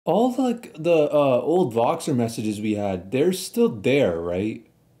All the old Voxer messages we had, they're still there, right?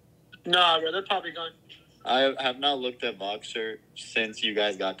 Nah, bro, they're probably gone. I have not looked at Voxer since you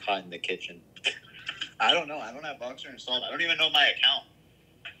guys got caught in the kitchen. I don't know. I don't have Voxer installed. I don't even know my account.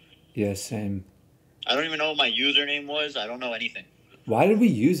 Yeah, same. I don't even know what my username was. I don't know anything. Why did we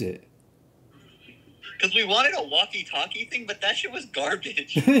use it? Because we wanted a walkie-talkie thing, but that shit was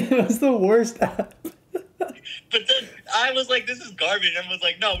garbage. It was the worst app. But then I was like, this is garbage. And I was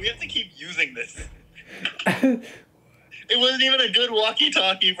like, no, we have to keep using this. It wasn't even a good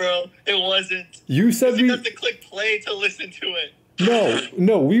walkie-talkie, bro. It wasn't. You said you have to click play to listen to it.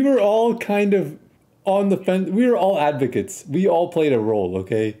 No, we were all kind of on the fence. We were all advocates. We all played a role,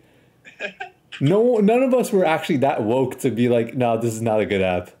 okay? No, none of us were actually that woke to be like, no, this is not a good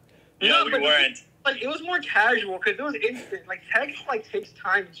app. No, we weren't. Like, it was more casual because it was instant. Like, text, like, takes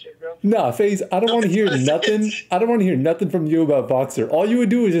time and shit, bro. Nah, FaZe, I don't want to hear nothing. I don't want to hear nothing from you about Voxer. All you would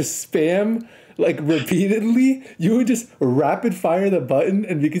do is just spam, like, repeatedly. You would just rapid fire the button,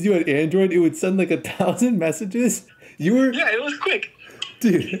 and because you had Android, it would send, like, 1,000 messages. You were... Yeah, it was quick.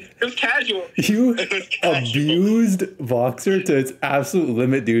 Dude. It was casual. You abused Voxer to its absolute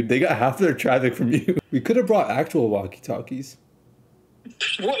limit, dude. They got half their traffic from you. We could have brought actual walkie-talkies.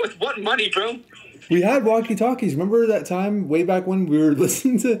 With what money, bro? We had walkie-talkies. Remember that time way back when we were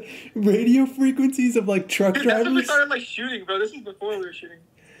listening to radio frequencies of like truck drivers? That's when we started like shooting, bro. This is before we were shooting.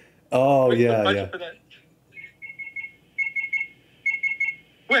 Oh, yeah. For that.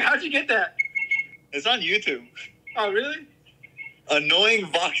 Wait, how'd you get that? It's on YouTube. Oh, really? Annoying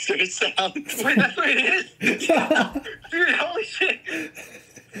Voxer sounds. Wait, that's what it is? Dude, holy shit.